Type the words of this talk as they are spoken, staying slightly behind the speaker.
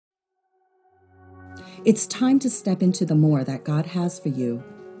It's time to step into the more that God has for you.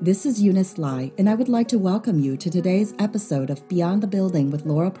 This is Eunice Lai, and I would like to welcome you to today's episode of Beyond the Building with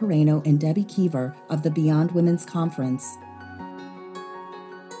Laura Pereno and Debbie Keever of the Beyond Women's Conference.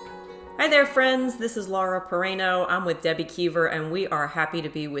 Hi there, friends. This is Laura Pereno. I'm with Debbie Keever, and we are happy to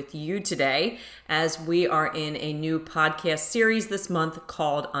be with you today as we are in a new podcast series this month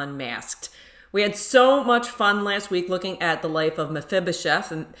called Unmasked. We had so much fun last week looking at the life of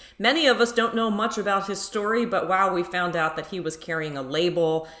Mephibosheth, and many of us don't know much about his story, but wow, we found out that he was carrying a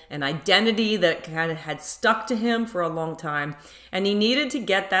label, an identity that kind of had stuck to him for a long time, and he needed to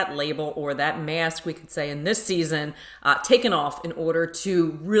get that label, or that mask, we could say in this season, taken off in order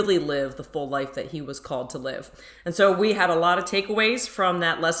to really live the full life that he was called to live. And so we had a lot of takeaways from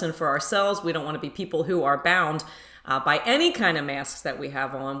that lesson for ourselves. We don't want to be people who are bound by any kind of masks that we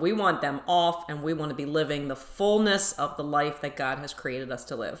have on. We want them off, and we want to be living the fullness of the life that God has created us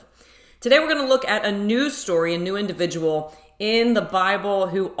to live. Today we're going to look at a new story, a new individual in the Bible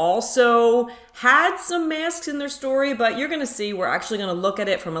who also had some masks in their story, but you're going to see we're actually going to look at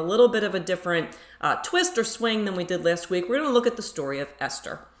it from a little bit of a different twist or swing than we did last week. We're going to look at the story of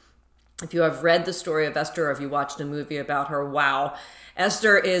Esther. If you have read the story of Esther, or if you watched a movie about her, wow.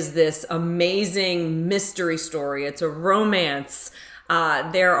 Esther is this amazing mystery story. It's a romance.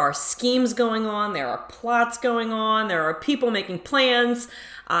 There are schemes going on. There are plots going on. There are people making plans.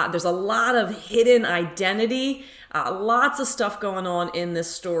 There's a lot of hidden identity. Lots of stuff going on in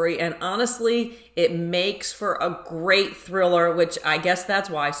this story. And honestly, it makes for a great thriller, which I guess that's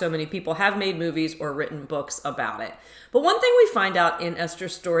why so many people have made movies or written books about it. But one thing we find out in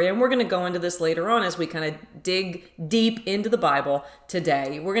Esther's story, and we're going to go into this later on as we kind of dig deep into the Bible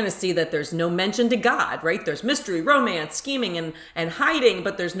today, we're going to see that there's no mention to God, right? There's mystery, romance, scheming, and hiding,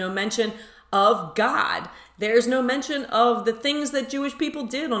 but there's no mention of God. There's no mention of the things that Jewish people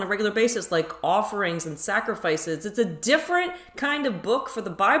did on a regular basis, like offerings and sacrifices. It's a different kind of book for the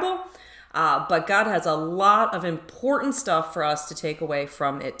Bible, but God has a lot of important stuff for us to take away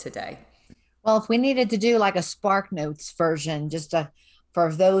from it today. Well, if we needed to do like a Spark Notes version,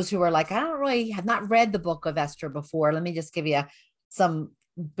 for those who are like, I don't really have not read the book of Esther before, let me just give you some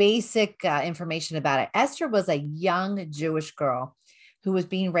basic information about it. Esther was a young Jewish girl who was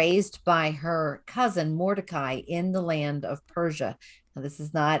being raised by her cousin Mordecai in the land of Persia. Now, this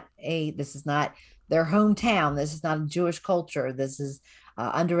is not their hometown. This is not a Jewish culture. This is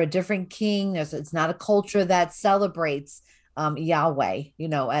under a different king. It's not a culture that celebrates Yahweh,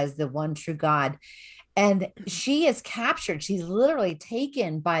 as the one true God. And she is captured. She's literally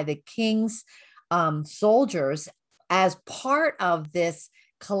taken by the king's soldiers as part of this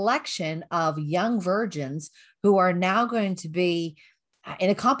collection of young virgins who are now going to be in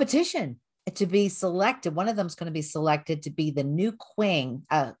a competition to be selected. One of them is going to be selected to be the new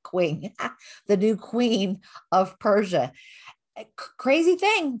the new queen of Persia. Crazy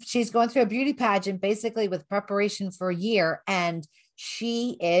thing. She's going through a beauty pageant, basically with preparation for a year. And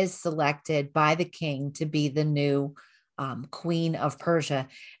she is selected by the king to be the new queen of Persia.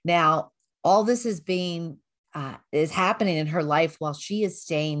 Now, all this is happening in her life while she is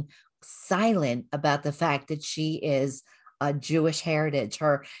staying silent about the fact that she is a Jewish heritage.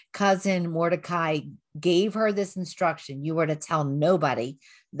 Her cousin Mordecai gave her this instruction. You were to tell nobody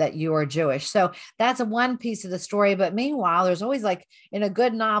that you are Jewish. So that's one piece of the story. But meanwhile, there's always, like in a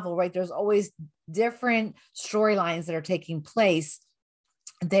good novel, right? There's always different storylines that are taking place.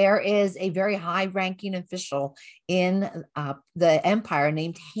 There is a very high-ranking official in the empire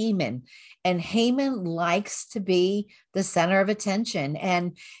named Haman. And Haman likes to be the center of attention.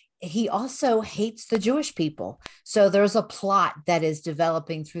 And he also hates the Jewish people. So there's a plot that is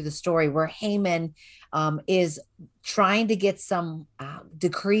developing through the story where Haman is trying to get some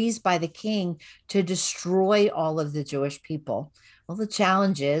decrees by the king to destroy all of the Jewish people. Well, the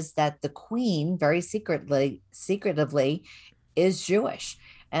challenge is that the queen, very secretively, is Jewish.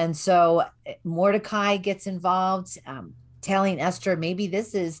 And so Mordecai gets involved, telling Esther, maybe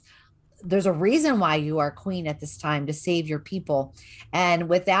there's a reason why you are queen at this time, to save your people. And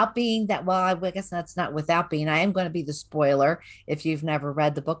without being that, well, I guess that's not without being, I am going to be the spoiler if you've never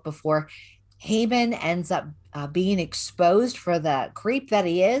read the book before. Haman ends up being exposed for the creep that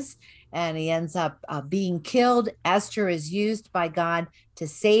he is, and he ends up being killed. Esther is used by God to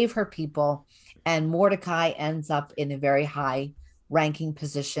save her people, and Mordecai ends up in a very high ranking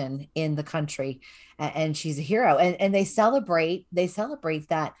position in the country, and she's a hero, and they celebrate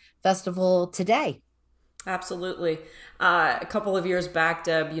that festival today. Absolutely. A couple of years back,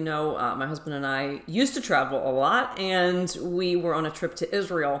 Deb, my husband and I used to travel a lot, and we were on a trip to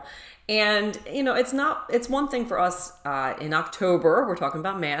Israel. And, it's one thing for us in October, we're talking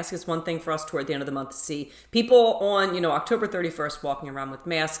about masks. It's one thing for us toward the end of the month to see people on, October 31st walking around with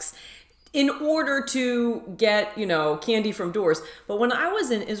masks in order to get, candy from doors. But when I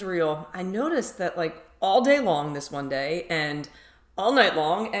was in Israel, I noticed that like all day long this one day and all night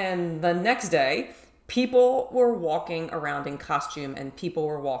long and the next day, people were walking around in costume and people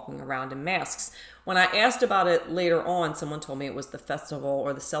were walking around in masks. When I asked about it later on, someone told me it was the festival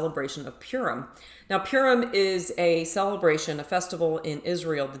or the celebration of Purim. Now, Purim is a celebration, a festival in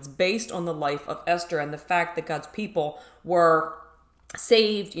Israel that's based on the life of Esther and the fact that God's people were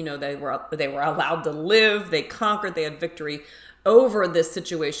saved. They were allowed to live. They conquered. They had victory over this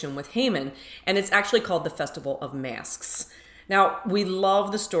situation with Haman, and it's actually called the Festival of Masks. Now, we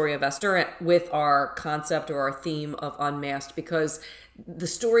love the story of Esther with our concept or our theme of unmasked because the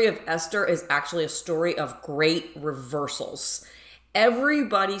story of Esther is actually a story of great reversals.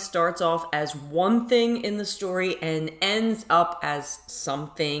 Everybody starts off as one thing in the story and ends up as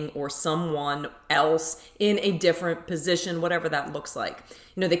something or someone else in a different position, whatever that looks like.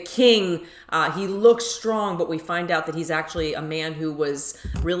 The king, he looks strong, but we find out that he's actually a man who was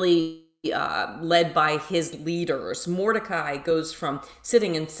really led by his leaders. Mordecai goes from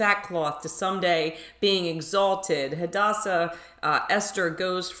sitting in sackcloth to someday being exalted. Hadassah, Esther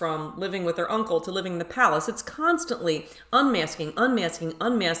goes from living with her uncle to living in the palace. It's constantly unmasking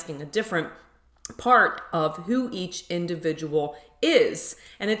a different part of who each individual is.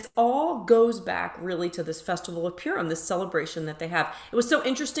 And it all goes back really to this festival of Purim, this celebration that they have. It was so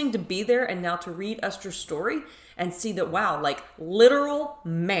interesting to be there and now to read Esther's story and see that, wow, like literal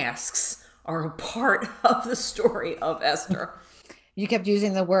masks are a part of the story of Esther. You kept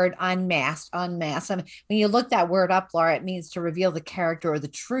using the word unmasked, unmasked. I mean, when you look that word up, Laura, it means to reveal the character or the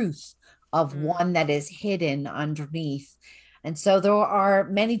truth of one that is hidden underneath. And so there are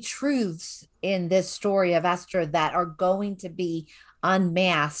many truths in this story of Esther that are going to be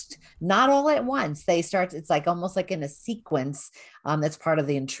unmasked, not all at once. They start, it's like almost like in a sequence. That's part of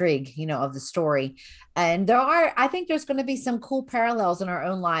the intrigue, of the story. And I think there's going to be some cool parallels in our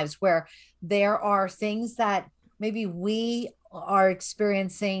own lives where there are things that maybe we are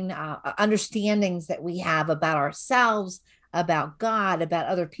experiencing, understandings that we have about ourselves, about God, about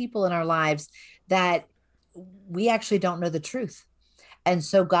other people in our lives that we actually don't know the truth. And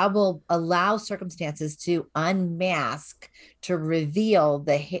so God will allow circumstances to unmask, to reveal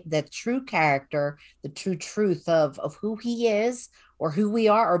the true character, the true truth of who he is or who we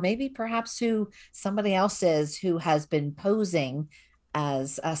are, or maybe perhaps who somebody else is who has been posing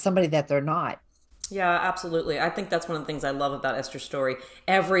as somebody that they're not. Yeah, absolutely. I think that's one of the things I love about Esther's story.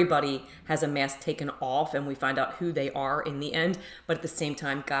 Everybody has a mask taken off and we find out who they are in the end. But at the same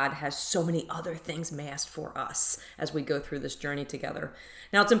time, God has so many other things masked for us as we go through this journey together.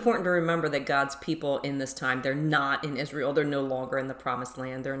 Now, it's important to remember that God's people in this time, they're not in Israel. They're no longer in the promised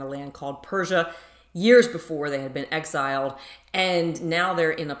land. They're in a land called Persia. Years before they had been exiled, and now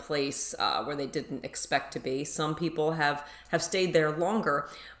they're in a place where they didn't expect to be. Some people have stayed there longer,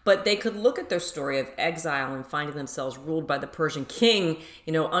 but they could look at their story of exile and finding themselves ruled by the Persian king,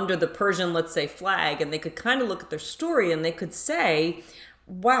 under the Persian, let's say, flag, and they could kind of look at their story and they could say,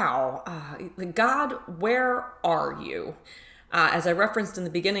 wow, God, where are you? As I referenced in the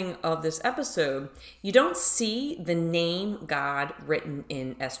beginning of this episode, you don't see the name God written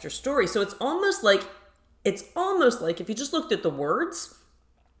in Esther's story. So it's almost like if you just looked at the words,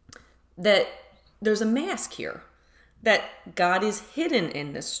 that there's a mask here, that God is hidden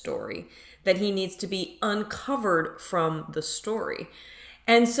in this story, that he needs to be uncovered from the story.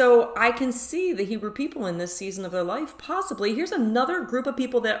 And so I can see the Hebrew people in this season of their life, possibly, here's another group of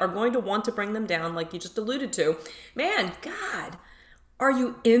people that are going to want to bring them down, like you just alluded to. Man, God, are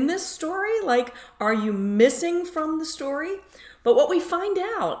you in this story? Like, are you missing from the story? But what we find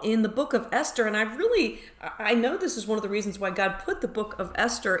out in the book of Esther, and I know this is one of the reasons why God put the book of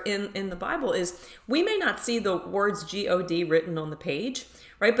Esther in the Bible, is we may not see the words G-O-D written on the page,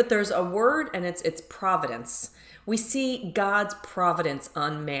 right? But there's a word and it's providence. We see God's providence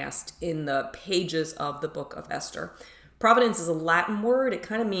unmasked in the pages of the book of Esther. Providence is a Latin word. It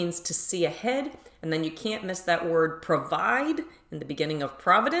kind of means to see ahead. And then you can't miss that word provide in the beginning of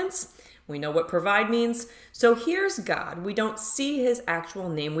providence. We know what provide means. So here's God. We don't see his actual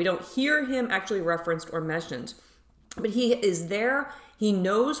name. We don't hear him actually referenced or mentioned. But he is there. He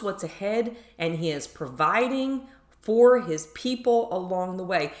knows what's ahead and he is providing for his people along the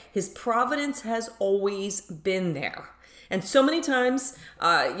way. His providence has always been there. And so many times,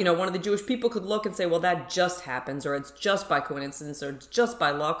 one of the Jewish people could look and say, well, that just happens, or it's just by coincidence, or it's just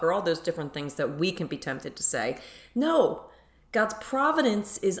by luck, or all those different things that we can be tempted to say. No, God's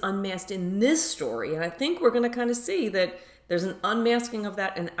providence is unmasked in this story. And I think we're going to kind of see that there's an unmasking of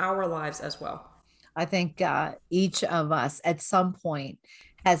that in our lives as well. I think each of us at some point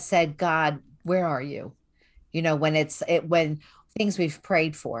has said, God, where are you? When things we've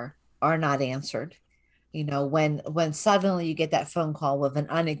prayed for are not answered. When suddenly you get that phone call with an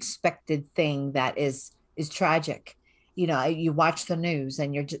unexpected thing that is tragic. You watch the news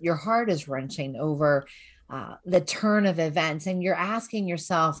and your heart is wrenching over the turn of events, and you're asking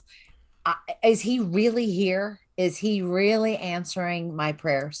yourself, is he really here? Is he really answering my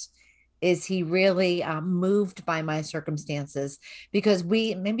prayers? Is he really moved by my circumstances? Because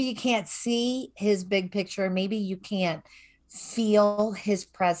maybe you can't see his big picture. Maybe you can't feel his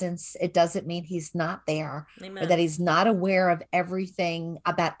presence. It doesn't mean he's not there. Amen. Or that he's not aware of everything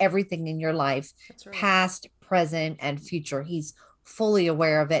about everything in your life, That's right. past, present, and future. He's fully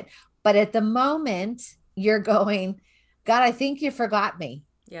aware of it. But at the moment, you're going, God, I think you forgot me.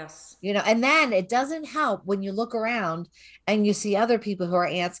 Yes. And then it doesn't help when you look around and you see other people who are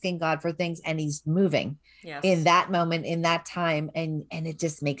asking God for things, and he's moving in that moment, in that time. And it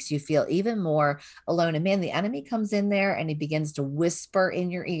just makes you feel even more alone. And man, the enemy comes in there and he begins to whisper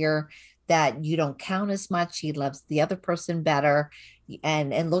in your ear that you don't count as much. He loves the other person better.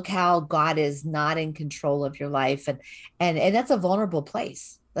 And look how God is not in control of your life. And that's a vulnerable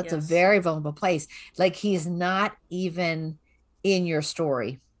place. That's a very vulnerable place. Like he's not even in your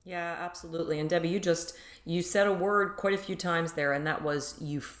story. Yeah, absolutely. And Debbie, you said a word quite a few times there, and that was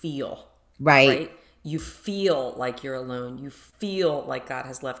you feel. Right. You feel like you're alone. You feel like God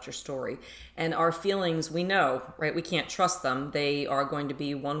has left your story. And our feelings, we know, right? We can't trust them. They are going to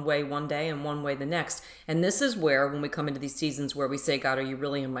be one way one day and one way the next. And this is where, when we come into these seasons where we say, God, are you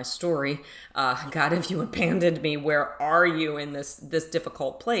really in my story? God, have you abandoned me? Where are you in this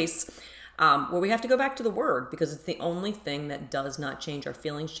difficult place? Where we have to go back to the Word, because it's the only thing that does not change. Our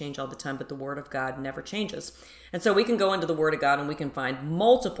feelings change all the time, but the Word of God never changes. And so we can go into the Word of God and we can find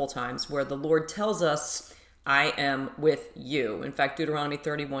multiple times where the Lord tells us, I am with you. In fact, Deuteronomy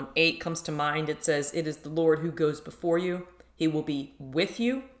 31:8 comes to mind. It says, it is the Lord who goes before you. He will be with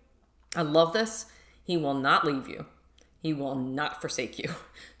you. I love this. He will not leave you. He will not forsake you.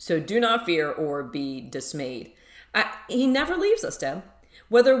 So do not fear or be dismayed. He never leaves us, Deb.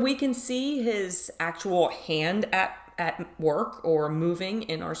 Whether we can see his actual hand at work or moving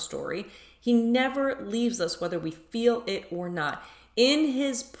in our story, he never leaves us whether we feel it or not. In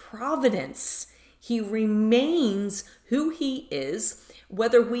his providence, he remains who he is,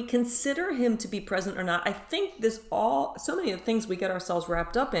 whether we consider him to be present or not. I think so many of the things we get ourselves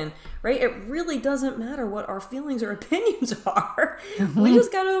wrapped up in, right? It really doesn't matter what our feelings or opinions are. Mm-hmm. We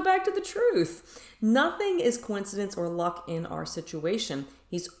just got to go back to the truth. Nothing is coincidence or luck in our situation.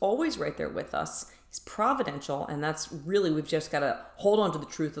 He's always right there with us. He's providential, and that's really, we've just got to hold on to the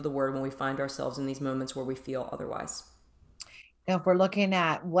truth of the word when we find ourselves in these moments where we feel otherwise. Now, if we're looking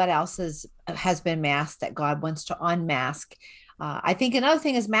at what else has been masked that God wants to unmask, I think another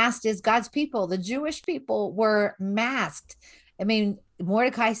thing is masked is God's people. The Jewish people were masked. I mean,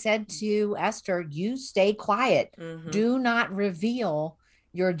 Mordecai said to Esther, you stay quiet. Mm-hmm. Do not reveal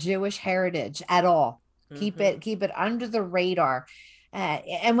your Jewish heritage at all. Mm-hmm. Keep it under the radar.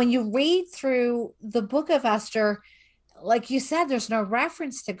 And when you read through the book of Esther, like you said, there's no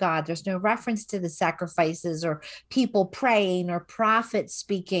reference to God. There's no reference to the sacrifices or people praying or prophets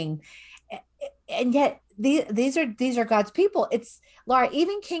speaking. And yet these are God's people. It's Laura,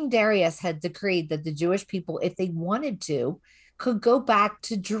 even King Darius had decreed that the Jewish people, if they wanted to, could go back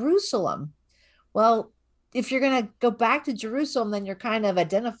to Jerusalem. Well, if you're going to go back to Jerusalem, then you're kind of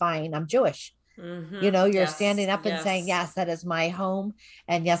identifying I'm Jewish. Mm-hmm. You're standing up and saying, yes, that is my home.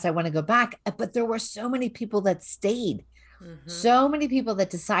 And yes, I want to go back. But there were so many people that stayed. Mm-hmm. So many people that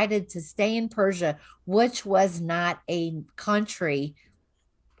decided to stay in Persia, which was not a country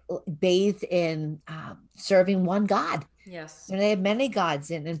bathed in serving one God. Yes. They had many gods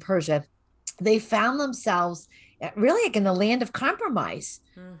in Persia. They found themselves really like in the land of compromise.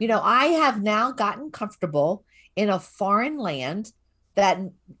 Mm-hmm. I have now gotten comfortable in a foreign land that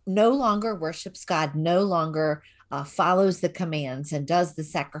no longer worships God, no longer follows the commands and does the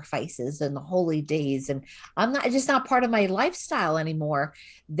sacrifices and the holy days. And it's not part of my lifestyle anymore.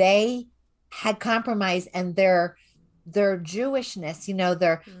 They had compromised, and their Jewishness,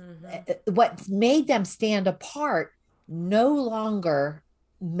 mm-hmm. What made them stand apart no longer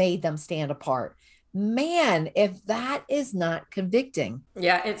made them stand apart. Man, if that is not convicting.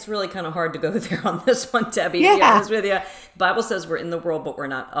 Yeah, it's really kind of hard to go there on this one, Debbie, to be Yeah. honest with you. The Bible says we're in the world, but we're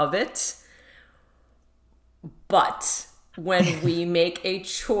not of it. But when we make a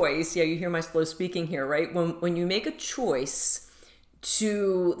choice, yeah, you hear my slow speaking here, right? When you make a choice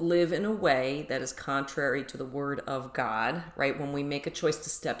to live in a way that is contrary to the word of God, right? When we make a choice to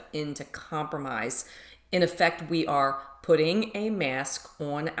step into compromise, in effect, we are putting a mask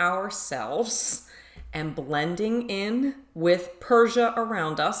on ourselves and blending in with Persia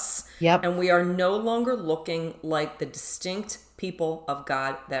around us. Yep. And we are no longer looking like the distinct people of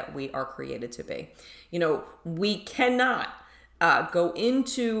God that we are created to be. You know, we cannot go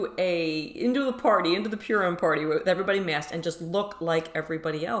into the Purim party with everybody masked and just look like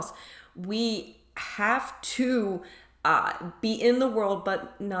everybody else. We have to be in the world,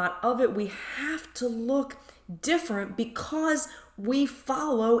 but not of it. We have to look different because we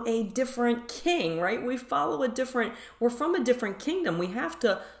follow a different king, right? We're from a different kingdom. We have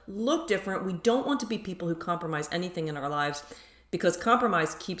to look different. We don't want to be people who compromise anything in our lives, because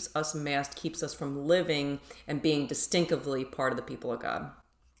compromise keeps us masked, keeps us from living and being distinctively part of the people of God.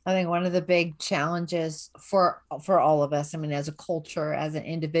 I think one of the big challenges for all of us, I mean, as a culture, as an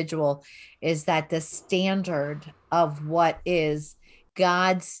individual, is that the standard of what is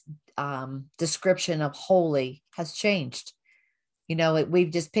God's description of holy has changed.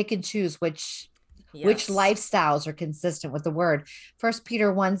 We've just pick and choose which Yes, lifestyles are consistent with the word. First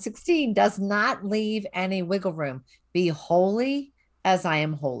Peter 1:16 does not leave any wiggle room. Be holy as I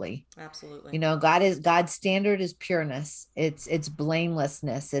am holy. absolutely. God's standard is pureness. It's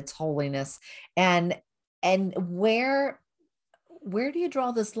blamelessness, it's holiness. And where do you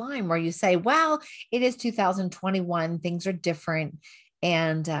draw this line where you say, well, it is 2021, things are different,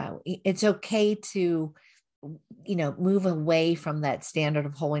 and it's okay to move away from that standard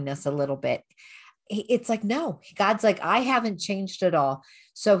of holiness a little bit. It's like, no, God's like, I haven't changed at all.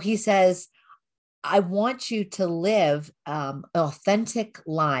 So he says, I want you to live authentic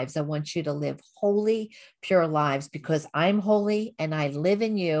lives. I want you to live holy, pure lives because I'm holy and I live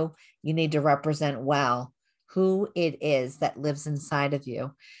in you. You need to represent well who it is that lives inside of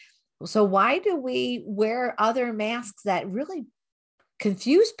you. So why do we wear other masks that really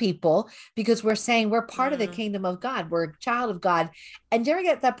confuse people, because we're saying we're part of the Mm, kingdom of God, we're a child of God, and you ever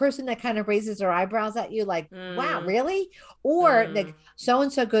get that person that kind of raises their eyebrows at you like, wow, mm, really? Or mm. like, so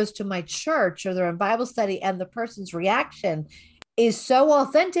and so goes to my church or they're in Bible study and the person's reaction is so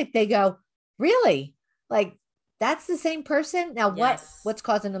authentic, they go, really? Like, that's the same person? Now Yes. what's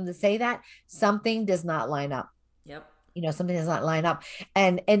causing them to say that? Something does not line up. Yep. Something does not line up.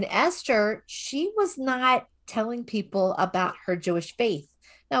 And Esther, she was not telling people about her Jewish faith.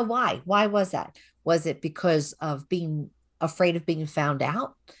 Now, why was that? Was it because of being afraid of being found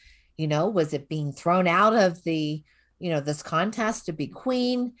out? Was it being thrown out of this contest to be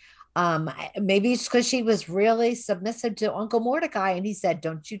queen? Maybe it's because she was really submissive to Uncle Mordecai and he said,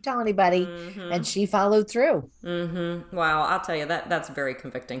 don't you tell anybody, and Mm-hmm. she followed through. Mm-hmm. Wow, I'll tell you, that's very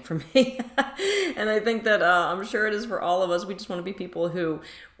convicting for me, and I think that I'm sure it is for all of us. We just want to be people who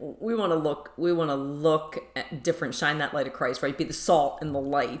we want to look at different, shine that light of Christ, right? Be the salt and the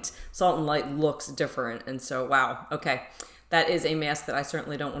light. Salt and light looks different, and so wow, okay, that is a mask that I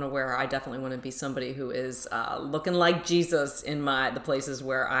certainly don't want to wear. I definitely want to be somebody who is looking like Jesus in the places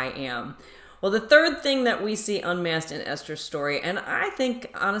where I am. Well, the third thing that we see unmasked in Esther's story, and I think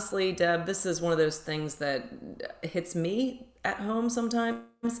honestly, Deb, this is one of those things that hits me at home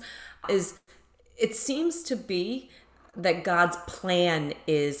sometimes, is it seems to be that God's plan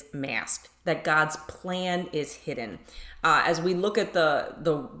is masked, that God's plan is hidden. As we look at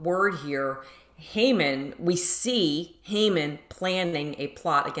the word here, Haman, we see Haman planning a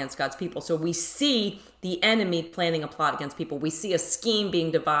plot against God's people. So we see the enemy planning a plot against people. We see a scheme being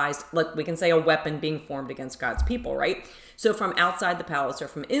devised, like we can say a weapon being formed against God's people, right? So from outside the palace or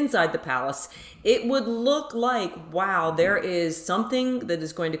from inside the palace, it would look like, wow, there is something that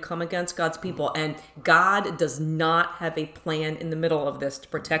is going to come against God's people. And God does not have a plan in the middle of this to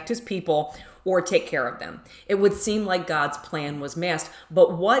protect his people or take care of them. It would seem like God's plan was masked.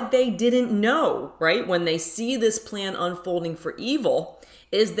 But what they didn't know, right, when they see this plan unfolding for evil,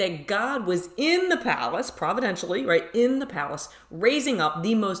 is that God was in the palace, providentially, right, in the palace, raising up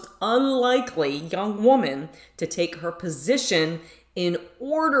the most unlikely young woman to take her position in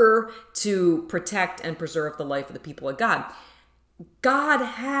order to protect and preserve the life of the people of God. God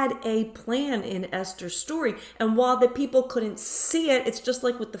had a plan in Esther's story. And while the people couldn't see it, it's just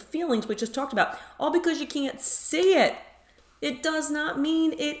like with the feelings we just talked about. All because you can't see it, it does not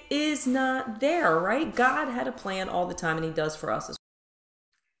mean it is not there, right? God had a plan all the time, and he does for us as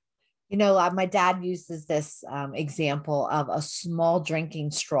My dad uses this example of a small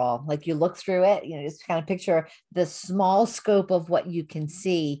drinking straw. Like you look through it, just kind of picture the small scope of what you can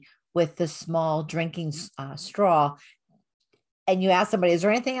see with the small drinking straw. And you ask somebody, is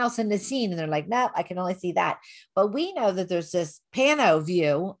there anything else in the scene? And they're like, no, I can only see that. But we know that there's this pano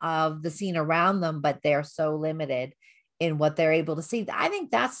view of the scene around them, but they're so limited in what they're able to see. I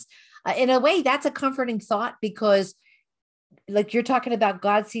think that's, in a way, that's a comforting thought, because like you're talking about,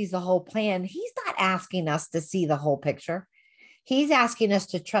 God sees the whole plan. He's not asking us to see the whole picture. He's asking us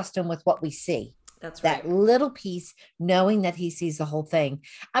to trust him with what we see. That's right. That little piece, knowing that he sees the whole thing.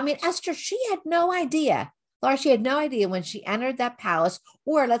 I mean, Esther, she had no idea. Laura, she had no idea when she entered that palace,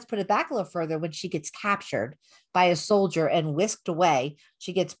 or let's put it back a little further, when she gets captured by a soldier and whisked away.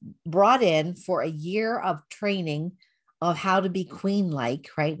 She gets brought in for a year of training of how to be queen-like,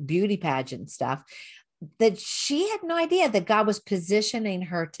 right? Beauty pageant stuff. That she had no idea that God was positioning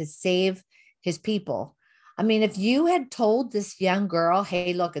her to save his people. I mean, if you had told this young girl,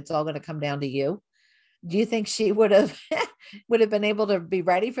 hey, look, it's all going to come down to you, do you think she would have been able to be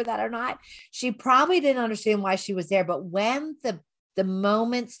ready for that or not? She probably didn't understand why she was there. But when the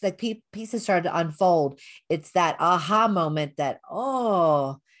moments that pieces started to unfold, it's that aha moment that,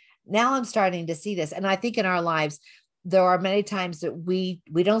 oh, now I'm starting to see this. And I think in our lives, there are many times that we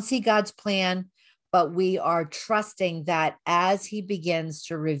don't see God's plan, but we are trusting that as he begins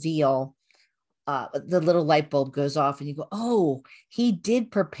to reveal, the little light bulb goes off and you go, oh, he did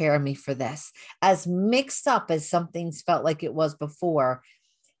prepare me for this. As mixed up as something's felt like it was before,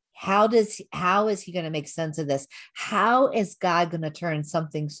 how is he going to make sense of this? How is God going to turn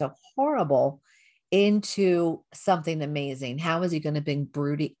something so horrible into something amazing? How is he going to bring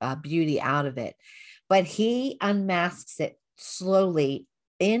beauty out of it? But he unmasks it slowly,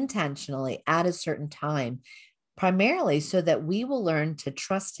 intentionally, at a certain time, primarily so that we will learn to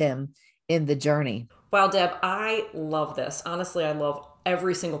trust him in the journey. Wow, Deb, I love this. Honestly, I love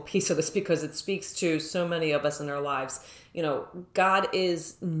every single piece of this because it speaks to so many of us in our lives. God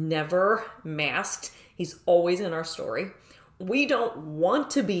is never masked. He's always in our story. We don't want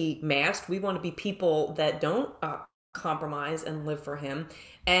to be masked. We want to be people that don't compromise and live for him.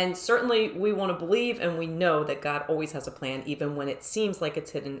 And certainly we want to believe and we know that God always has a plan, even when it seems like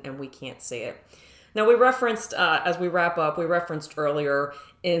it's hidden and we can't see it. Now, we referenced, as we wrap up, we referenced earlier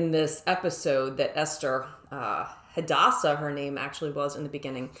in this episode that Esther, Hadassah, her name actually was in the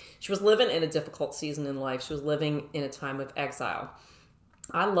beginning, she was living in a difficult season in life. She was living in a time of exile.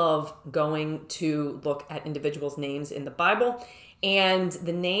 I love going to look at individuals' names in the Bible, and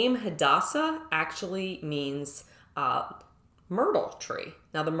the name Hadassah actually means myrtle tree.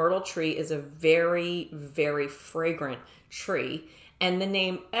 Now, the myrtle tree is a very, very fragrant tree, and the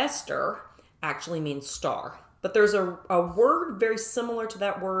name Esther actually means star. But there's a word very similar to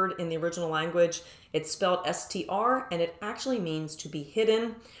that word in the original language. It's spelled S-T-R, and it actually means to be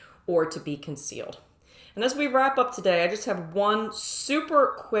hidden or to be concealed. And as we wrap up today, I just have one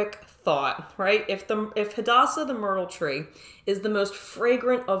super quick thought, right? If Hadassah, the myrtle tree, is the most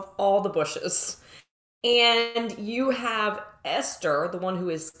fragrant of all the bushes, and you have Esther, the one who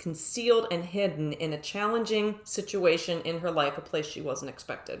is concealed and hidden in a challenging situation in her life, a place she wasn't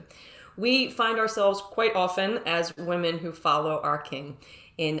expected, we find ourselves quite often as women who follow our king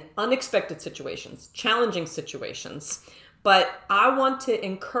in unexpected situations, challenging situations. But I want to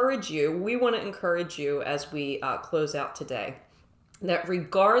encourage you, we want to encourage you as we close out today, that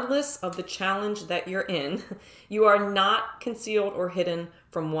regardless of the challenge that you're in, you are not concealed or hidden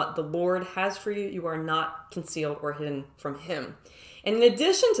from what the Lord has for you. You are not concealed or hidden from him. And in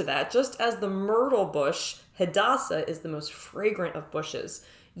addition to that, just as the myrtle bush, Hadassah is the most fragrant of bushes,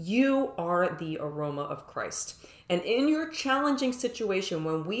 you are the aroma of Christ. And in your challenging situation,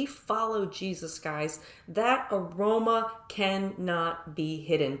 when we follow Jesus, guys, that aroma cannot be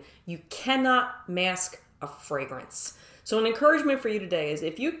hidden. You cannot mask a fragrance. So an encouragement for you today is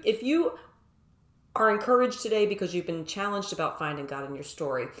if you are encouraged today because you've been challenged about finding God in your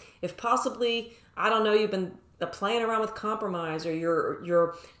story, if possibly, I don't know, you've been playing around with compromise, or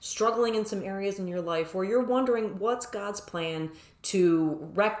you're struggling in some areas in your life, or you're wondering what's God's plan to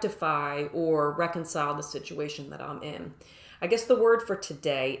rectify or reconcile the situation that I'm in. I guess the word for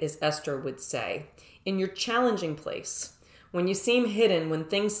today is Esther would say, in your challenging place, when you seem hidden, when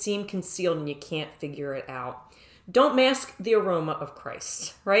things seem concealed and you can't figure it out, don't mask the aroma of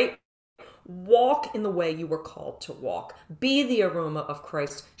Christ, right? Walk in the way you were called to walk. Be the aroma of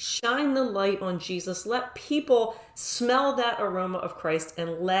Christ. Shine the light on Jesus. Let people smell that aroma of Christ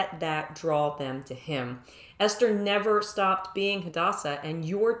and let that draw them to him. Esther never stopped being Hadassah, and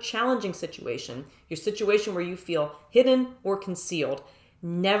your challenging situation, your situation where you feel hidden or concealed,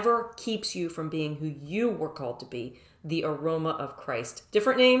 never keeps you from being who you were called to be, the aroma of Christ.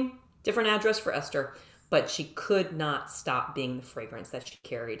 Different name, different address for Esther, but she could not stop being the fragrance that she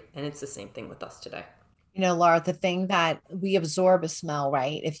carried. And it's the same thing with us today. You know, Laura, the thing that we absorb a smell,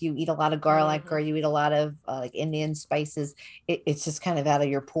 right? If you eat a lot of garlic or you eat a lot of like Indian spices, it's just kind of out of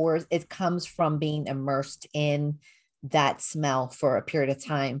your pores. It comes from being immersed in that smell for a period of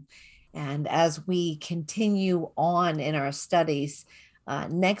time. And as we continue on in our studies,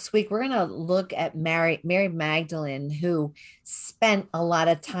 next week, we're going to look at Mary Magdalene, who spent a lot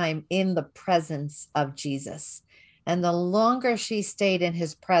of time in the presence of Jesus. And the longer she stayed in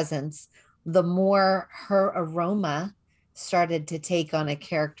his presence, the more her aroma started to take on a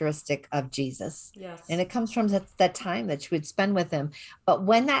characteristic of Jesus. Yes. And it comes from that time that she would spend with him. But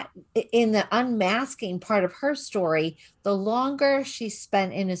when that, in the unmasking part of her story, the longer she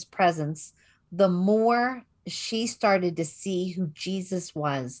spent in his presence, the more she started to see who Jesus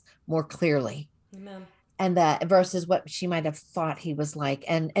was more clearly. Amen. And that versus what she might have thought he was like.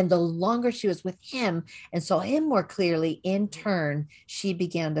 And the longer she was with him and saw him more clearly, in turn, she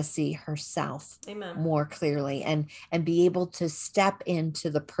began to see herself Amen. more clearly and be able to step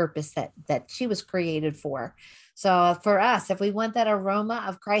into the purpose that she was created for. So for us, if we want that aroma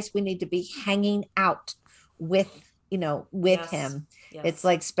of Christ, we need to be hanging out with Yes. him. Yes. It's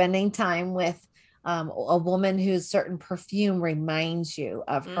like spending time with a woman whose certain perfume reminds you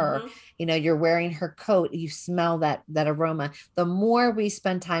of her. You're wearing her coat, you smell that aroma. The more we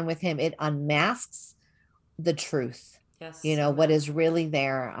spend time with him, it unmasks the truth. Yes. What is really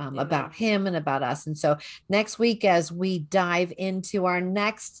there about him and about us. And so next week, as we dive into our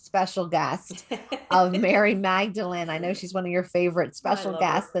next special guest of Mary Magdalene, I know she's one of your favorite special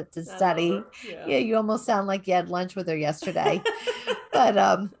guests to study. Yeah, you almost sound like you had lunch with her yesterday.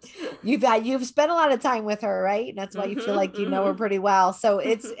 But you've spent a lot of time with her, right? And that's why you feel like you know her pretty well. So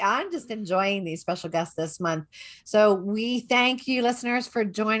I'm just enjoying these special guests this month. So we thank you, listeners, for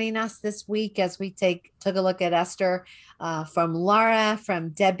joining us this week as we took a look at Esther. From Laura, from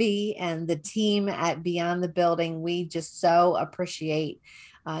Debbie, and the team at Beyond the Building. We just so appreciate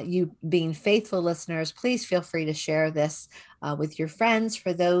you being faithful listeners. Please feel free to share this with your friends.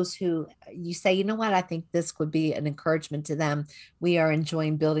 For those who you say, you know what, I think this would be an encouragement to them. We are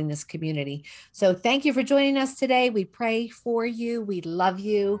enjoying building this community. So thank you for joining us today. We pray for you. We love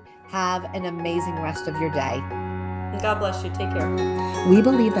you. Have an amazing rest of your day. God bless you. Take care. We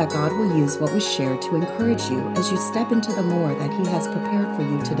believe that God will use what was shared to encourage you as you step into the more that He has prepared for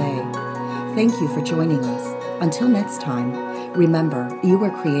you today. Thank you for joining us. Until next time, remember, you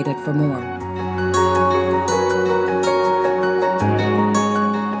were created for more.